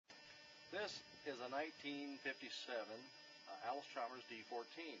This is a 1957 Allis Chalmers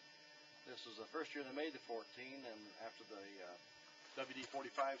D14. This is the first year they made the 14, and after the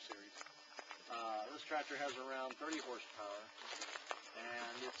WD-45 series. This tractor has around 30 horsepower,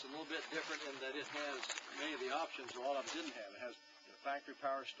 and it's a little bit different in that it has many of the options a lot of them didn't have. It has the factory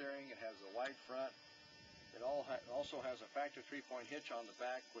power steering, it has the wide front, it also has a factory 3-point hitch on the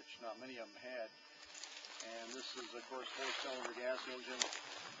back, which not many of them had. And this is, of course, 4-cylinder gas engine.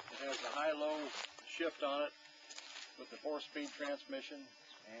 It has a high-low shift on it with the 4-speed transmission,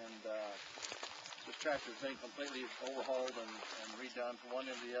 and this tractor has been completely overhauled and redone from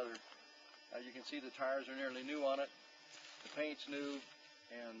one end to the other. You can see the tires are nearly new on it, the paint's new,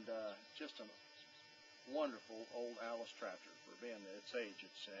 and just a wonderful old Allis tractor for being its age.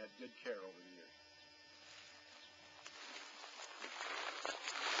 It's had good care over the years.